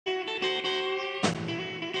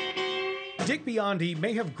Dick Biondi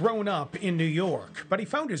may have grown up in New York, but he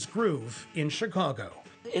found his groove in Chicago.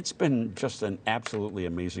 It's been just an absolutely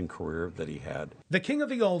amazing career that he had. The king of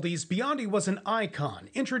the oldies, Biondi was an icon,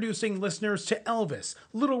 introducing listeners to Elvis,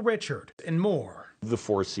 Little Richard, and more. The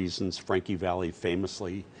Four Seasons, Frankie Valli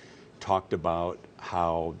famously talked about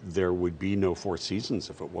how there would be no Four Seasons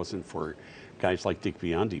if it wasn't for guys like Dick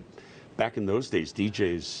Biondi. Back in those days,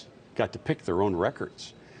 DJs got to pick their own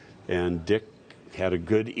records, and Dick had a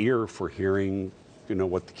good ear for hearing,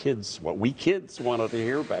 what we kids wanted to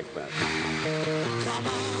hear back then.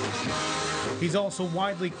 He's also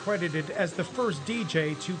widely credited as the first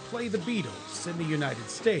DJ to play the Beatles in the United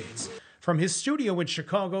States. From his studio in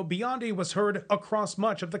Chicago, Biondi was heard across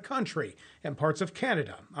much of the country and parts of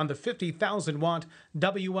Canada on the 50,000-watt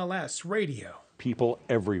WLS radio. People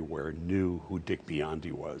everywhere knew who Dick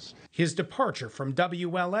Biondi was. His departure from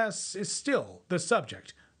WLS is still the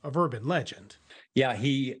subject of urban legend. Yeah,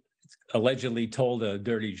 he allegedly told a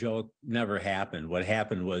dirty joke. Never happened. What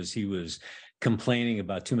happened was he was complaining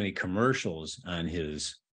about too many commercials on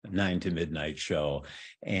his 9 to midnight show,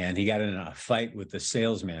 and he got in a fight with the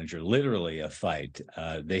sales manager, literally a fight.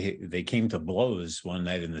 They came to blows one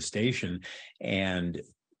night in the station, and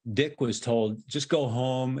Dick was told, just go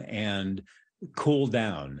home and cool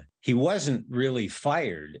down. He wasn't really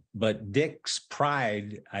fired, but Dick's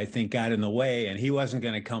pride, I think, got in the way, and he wasn't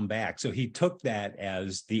going to come back. So he took that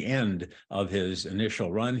as the end of his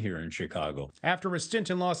initial run here in Chicago. After a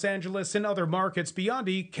stint in Los Angeles and other markets,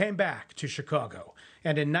 Biondi came back to Chicago.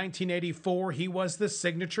 And in 1984, he was the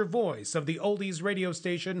signature voice of the oldies radio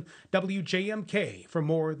station WJMK for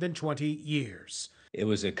more than 20 years. It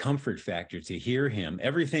was a comfort factor to hear him.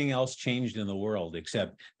 Everything else changed in the world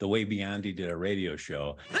except the way Biondi did a radio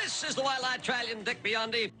show. This is the Wild-Eyed Australian, Dick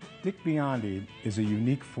Biondi. Dick Biondi is a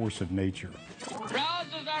unique force of nature.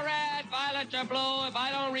 Roses are red, violets are blue. If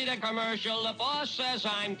I don't read a commercial, the boss says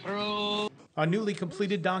I'm through. A newly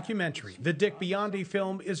completed documentary, the Dick Biondi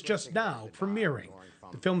film, is just now premiering.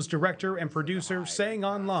 The film's director and producer saying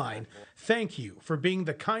online, "Thank you for being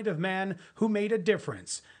the kind of man who made a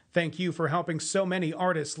difference. Thank you for helping so many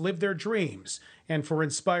artists live their dreams and for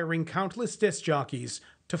inspiring countless disc jockeys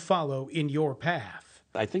to follow in your path."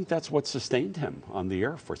 I think that's what sustained him on the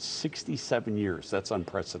air for 67 years. That's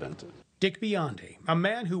unprecedented. Dick Biondi, a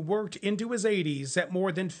man who worked into his 80s at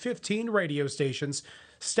more than 15 radio stations,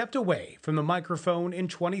 stepped away from the microphone in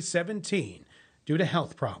 2017 due to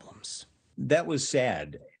health problems. That was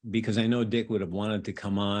sad, because I know Dick would have wanted to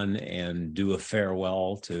come on and do a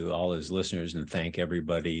farewell to all his listeners and thank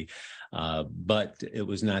everybody, but it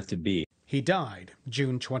was not to be. He died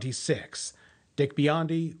June 26. Dick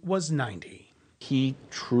Biondi was 90. He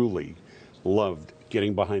truly loved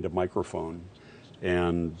getting behind a microphone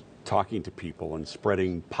and talking to people and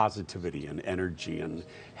spreading positivity and energy and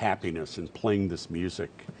happiness and playing this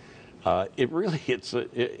music.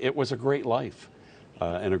 It was a great life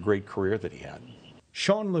and a great career that he had.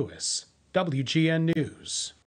 Sean Lewis, WGN News.